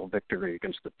NFL victory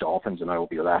against the Dolphins, and I will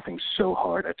be laughing so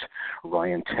hard at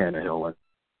Ryan Tannehill and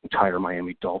entire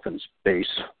Miami Dolphins base.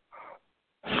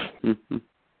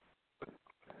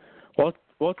 Well,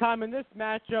 Tom, in this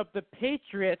matchup, the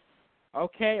Patriots,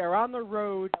 are on the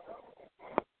road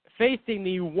facing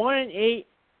the 1-8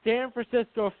 San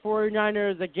Francisco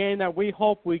 49ers, a game that we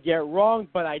hope we get wrong,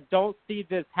 but I don't see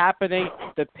this happening.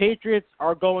 The Patriots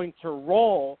are going to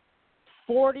roll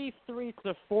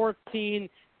 43-14.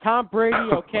 Tom Brady,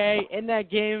 in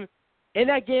that game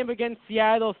against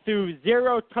Seattle, threw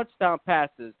 0 touchdown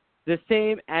passes, the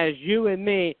same as you and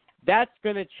me. That's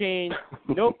going to change,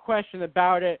 no question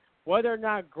about it. Whether or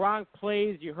not Gronk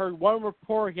plays, you heard one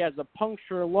report he has a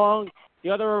punctured lung,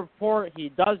 the other report he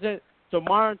doesn't. So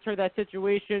monitor that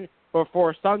situation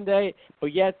before Sunday.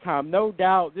 But yes, Tom, no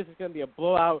doubt this is going to be a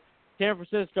blowout. San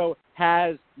Francisco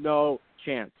has no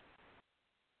chance.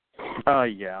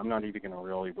 Yeah, I'm not even going to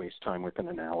really waste time with an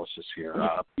analysis here.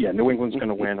 New England's going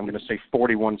to win. I'm going to say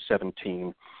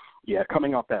 41-17. Yeah,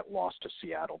 coming off that loss to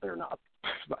Seattle, they're not.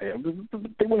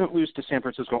 They wouldn't lose to San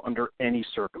Francisco under any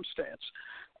circumstance.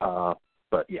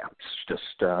 But yeah, it's just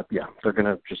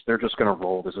they're just gonna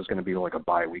roll. This is gonna be like a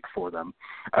bye week for them.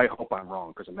 I hope I'm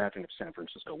wrong, because imagine if San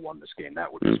Francisco won this game,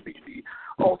 that would just be the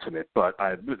ultimate. But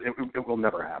it will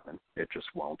never happen. It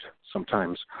just won't.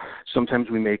 Sometimes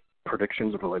we make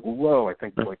predictions and we're like, whoa, I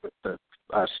think like with the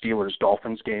Steelers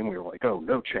Dolphins game, we were like, oh,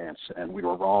 no chance, and we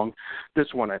were wrong.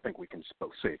 This one, I think we can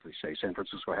safely say San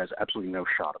Francisco has absolutely no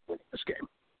shot of winning this game.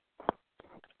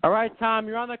 All right, Tom,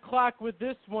 you're on the clock with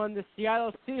this one. The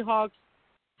Seattle Seahawks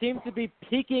seem to be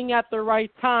peaking at the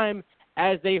right time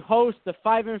as they host the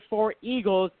 5-4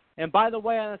 Eagles. And by the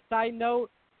way, on a side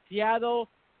note, Seattle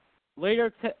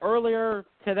earlier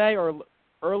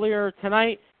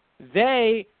tonight,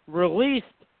 they released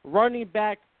running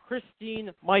back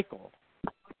Christine Michael.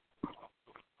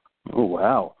 Oh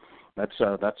wow, that's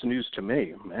news to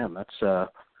me, man. That's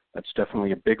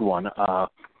definitely a big one.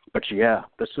 But yeah,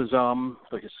 this is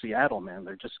like Seattle, man.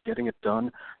 They're just getting it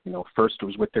done. First it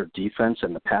was with their defense,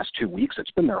 and the past 2 weeks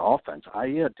it's been their offense. I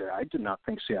did not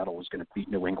think Seattle was going to beat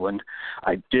New England.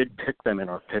 I did pick them in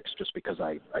our picks just because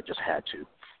I just had to,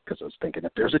 because I was thinking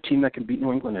if there's a team that can beat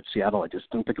New England, it's Seattle. I just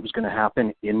didn't think it was going to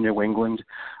happen in New England.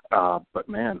 But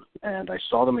man, and I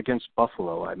saw them against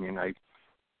Buffalo. I mean,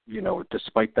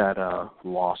 despite that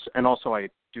loss, and also I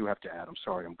do have to add, I'm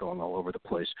sorry, I'm going all over the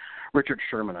place. Richard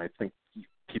Sherman, I think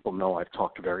people know I've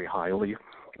talked very highly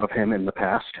of him in the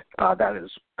past. That is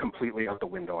completely out the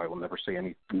window. I will never say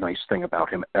any nice thing about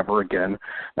him ever again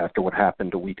after what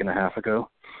happened a week and a half ago.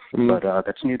 Mm-hmm. But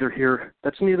that's neither here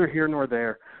nor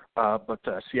there. But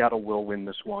Seattle will win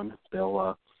this one.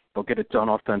 They'll get it done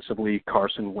offensively.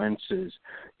 Carson Wentz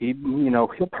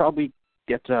he'll probably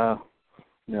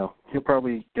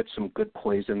get some good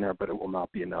plays in there, but it will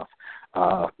not be enough.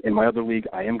 In my other league,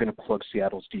 I am going to plug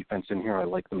Seattle's defense in here. I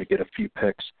like them to get a few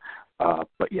picks.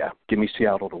 But yeah, give me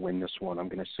Seattle to win this one. I'm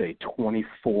going to say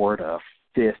 24-15.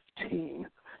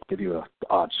 Give you an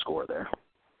odd score there.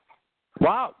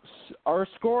 Wow. Our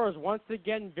score is once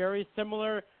again very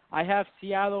similar. I have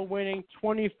Seattle winning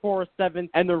 24-7.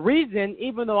 And the reason,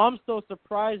 even though I'm still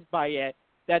surprised by it,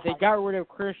 that they got rid of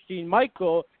Christine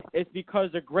Michael is because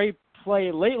a great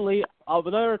play lately of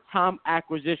another Tom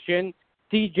acquisition,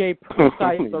 C.J. Pruitt,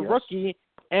 the rookie.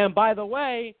 And by the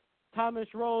way, Thomas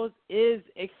Rose is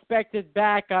expected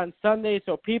back on Sunday,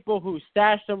 so people who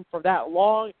stashed him for that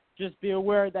long, just be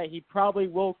aware that he probably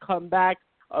will come back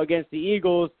against the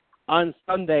Eagles on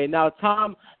Sunday. Now,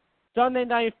 Tom, Sunday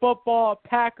Night Football,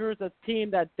 Packers, a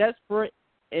team that's desperate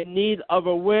in need of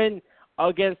a win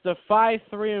against the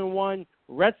 5-3-1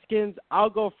 Redskins. I'll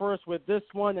go first with this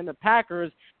one. And the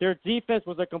Packers, their defense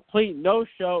was a complete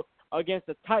no-show against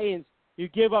the Titans. You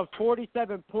give up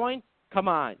 47 points? Come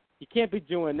on. You can't be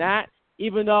doing that.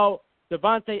 Even though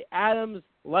Devontae Adams,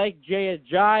 like Jay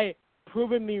Ajayi,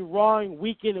 proving me wrong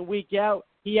week in and week out.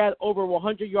 He had over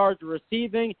 100 yards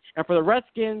receiving. And for the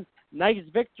Redskins, nice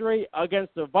victory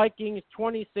against the Vikings,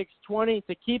 26-20.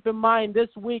 To keep in mind this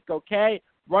week, okay,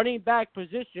 running back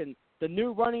position, the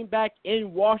new running back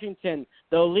in Washington,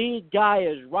 the lead guy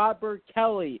is Robert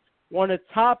Kelly, one of the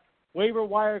top waiver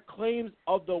wire claims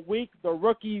of the week, the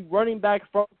rookie running back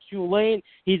from Tulane.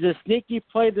 He's a sneaky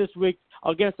play this week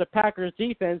against the Packers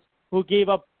defense, who gave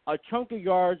up a chunk of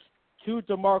yards to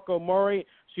DeMarco Murray.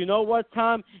 So you know what,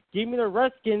 Tom? Give me the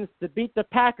Redskins to beat the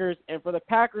Packers and for the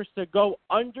Packers to go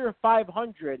under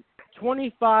 500,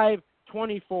 25-24.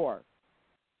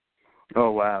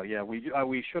 Oh, wow, yeah.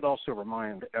 We should also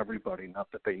remind everybody,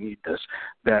 not that they need this,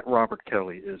 that Robert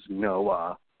Kelly is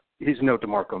he's no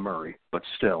DeMarco Murray, but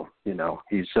still, you know,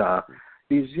 he's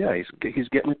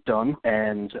getting it done.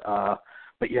 And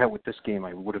but yeah, with this game,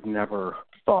 I would have never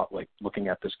thought, like looking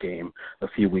at this game a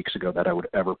few weeks ago, that I would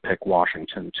ever pick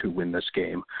Washington to win this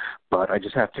game. But I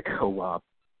just have to go.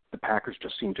 The Packers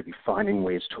just seem to be finding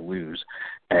ways to lose,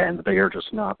 and they're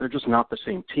just not the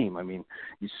same team. I mean,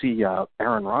 you see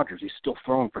Aaron Rodgers, he's still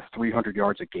throwing for 300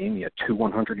 yards a game. He had two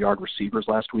 100-yard receivers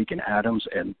last week in Adams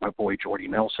and my boy Jordy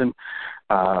Nelson.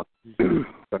 But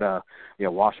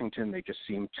Washington, they just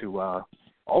seem to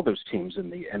all those teams in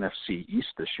the NFC East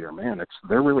this year, man,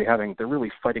 they're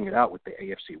really fighting it out with the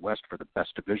AFC West for the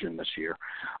best division this year.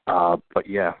 But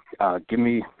yeah, give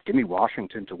me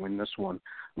Washington to win this one.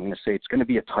 I'm going to say it's going to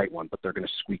be a tight one, but they're going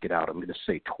to squeak it out. I'm going to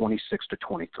say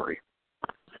 26-23.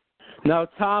 Now,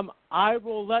 Tom, I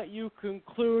will let you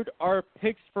conclude our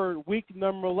picks for week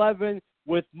number 11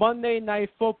 with Monday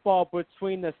Night Football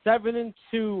between the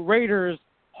 7-2 Raiders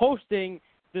hosting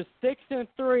the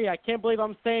 6-3. I can't believe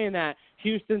I'm saying that.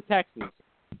 Houston Texans.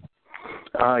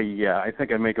 Yeah, I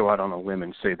think I may go out on a limb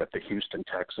and say that the Houston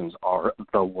Texans are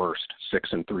the worst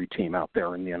 6-3 team out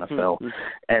there in the NFL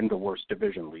and the worst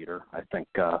division leader. I think,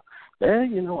 I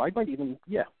might even,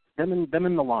 them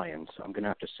and the Lions. I'm going to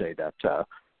have to say that,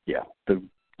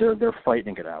 they're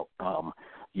fighting it out.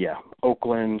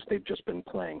 Oakland, they've just been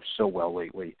playing so well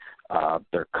lately.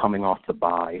 They're coming off the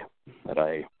bye that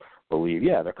I believe.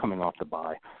 Yeah, they're coming off the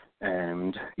bye.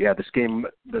 And, this game,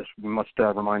 we must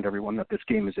remind everyone that this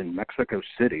game is in Mexico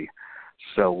City.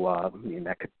 So,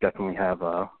 that could definitely have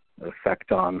an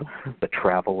effect on the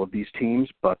travel of these teams.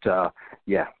 But,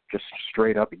 just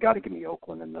straight up, you got to give me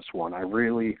Oakland in this one. I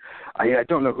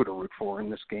don't know who to root for in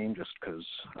this game just because,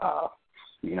 I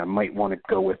might want to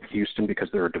go with Houston because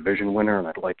they're a division winner, and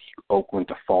I'd like Oakland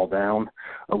to fall down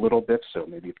a little bit. So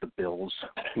maybe if the Bills,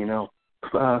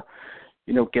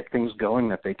 get things going,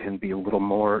 that they can be a little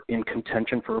more in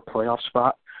contention for a playoff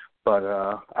spot. But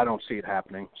I don't see it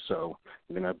happening. So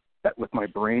I'm going to bet with my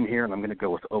brain here, and I'm going to go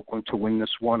with Oakland to win this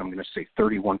one. I'm going to say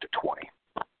 31-20.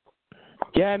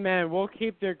 Yeah, man, we'll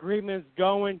keep the agreements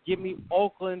going. Give me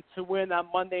Oakland to win on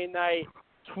Monday night,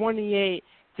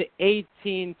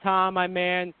 28-18. Tom, my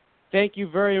man, thank you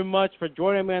very much for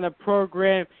joining me on the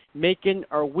program, making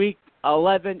our Week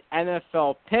 11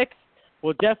 NFL picks.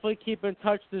 We'll definitely keep in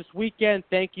touch this weekend.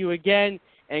 Thank you again,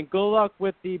 and good luck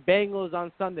with the Bengals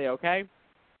on Sunday, okay?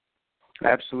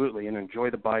 Absolutely, and enjoy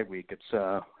the bye week. It's,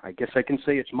 I guess I can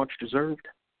say it's much deserved.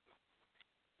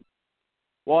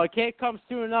 Well, it can't come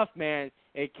soon enough, man.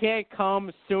 It can't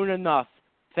come soon enough.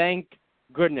 Thank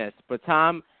goodness. But,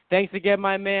 Tom, thanks again,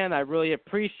 my man. I really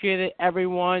appreciate it,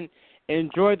 everyone.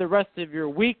 Enjoy the rest of your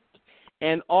week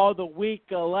and all the Week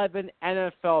 11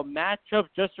 NFL matchups.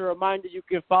 Just a reminder, you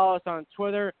can follow us on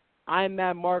Twitter. I'm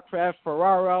at Mark F.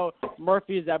 Ferraro.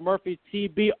 Murphy is at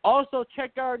MurphyTB. Also,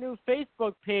 check out our new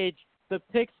Facebook page, The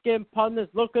Pigskin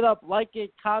Pundits. Look it up, like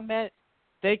it, comment.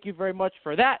 Thank you very much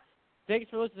for that.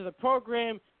 Thanks for listening to the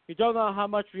program. You don't know how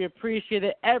much we appreciate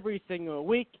it every single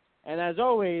week. And as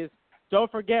always,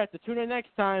 don't forget to tune in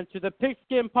next time to The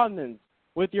Pigskin Pundits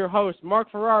with your hosts,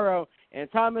 Mark Ferraro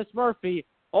and Thomas Murphy,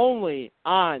 only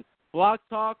on Blog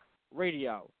Talk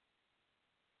Radio.